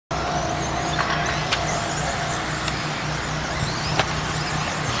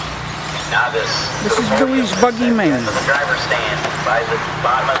This is Billy's buggy main. The driver's stand by the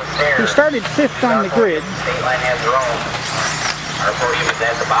bottom of the stairs. He started 5th on the grid. StateLine has their own. Our podium is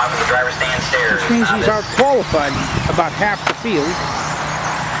at the bottom of the driver's stand stairs. Which means he's out-qualified about half the field.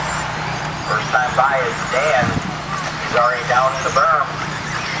 First time by is Dan. He's already down in the berm.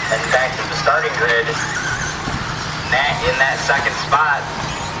 And back to the starting grid. Nat in that second spot.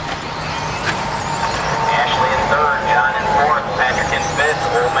 Ashley in 3rd, John in 4th, Patrick in 5th,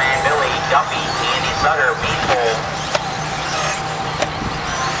 Oldman, Billy, Duffy, Andy Sutter, Beanpole.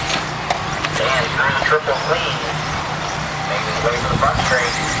 Dan through the triple clean. Making his way to the front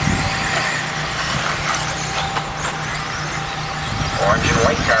straight. Orange and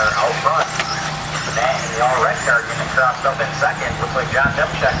white car out front. Nat and the all red car getting crossed up in 2nd. Looks like John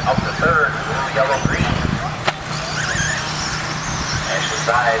Demchek up to 3rd, blue, yellow, green. Ashley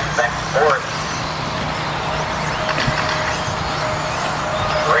Size back to 4th.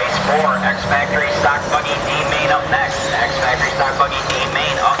 Race 4, X-Factory Stock Buggy D Main up next. X-Factory Stock Buggy D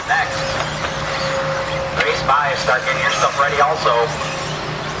Main up next. Race 5, start getting your stuff ready also.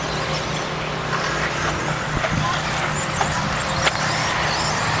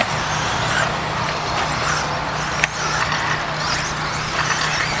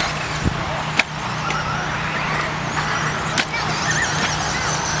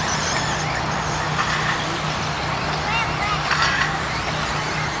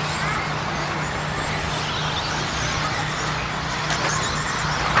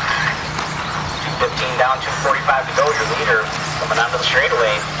 Down 2:45 to go, your leader coming onto the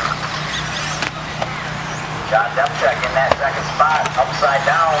straightaway. John Demchek in that second spot, upside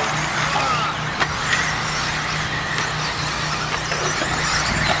down.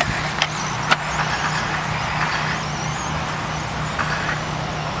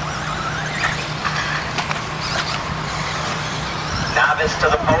 Novice to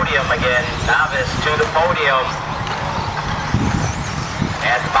the podium again, novice to the podium.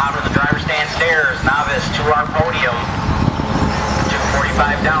 At the bottom of the driver's stand stairs, novice to our podium.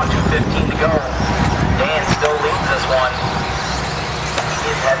 2:45 down, 2:15 to go. Dan still leads this one.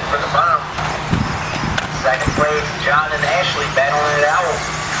 He's heading for the berm. Second place, John and Ashley battling it out.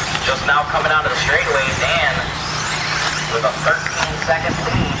 Just now coming out of the straightaway, Dan with a 13-second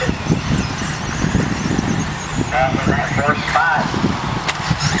lead. And in that 4th spot.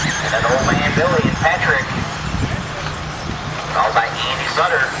 And then Oldman, Billy, and Patrick. Followed by Andy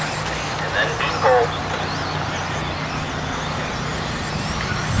Sutter, and then Beanpole.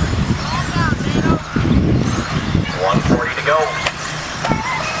 .140 to go.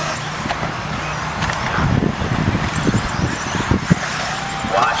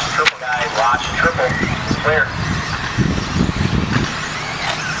 Watch triple, guys. Watch triple. It's clear.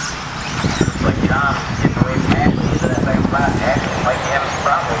 Looks like John getting away from Ashley into that second spot. Ashley might be having some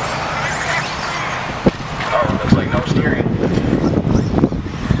problems. Oh, looks like no steering.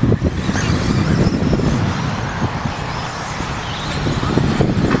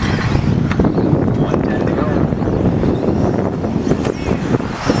 110 to go.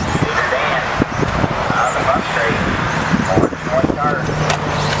 Leader Dan on the front straight. Orange and white car.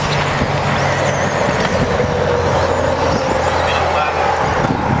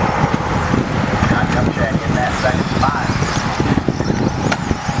 John Demchek in that second spot.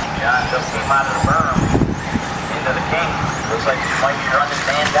 John just came out of the berm. Into the king. Looks like he might be running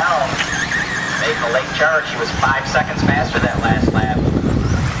Dan down. Making a late charge. He was 5 seconds faster that last lap.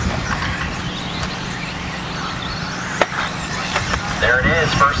 There it is,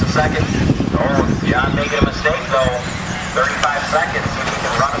 1st and 2nd. Oh, John making a mistake though. 35 seconds. See if he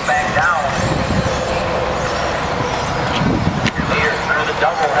can run it back down. Leader through the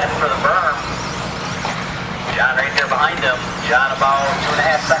double, heading for the berm. John right there behind him. John about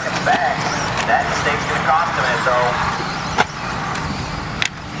 2.5 seconds back. That mistake's going to cost him it, though.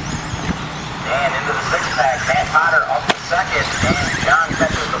 Dan into the 6-pack. Matt Potter up to 2nd. And John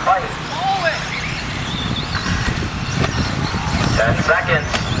catches the fight. 10 seconds.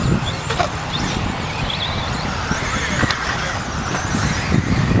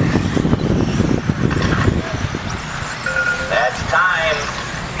 That's time.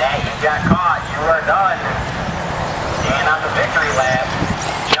 Nat, you got caught. You are done. Dan on the victory lap.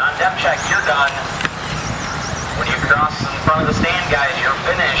 John Demchek, you're done. When you cross in front of the stand, guys, you're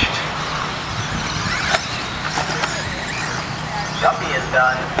finished. Duffy is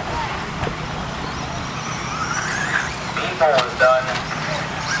done. Beanpole is done.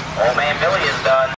 Old Man Billy is done.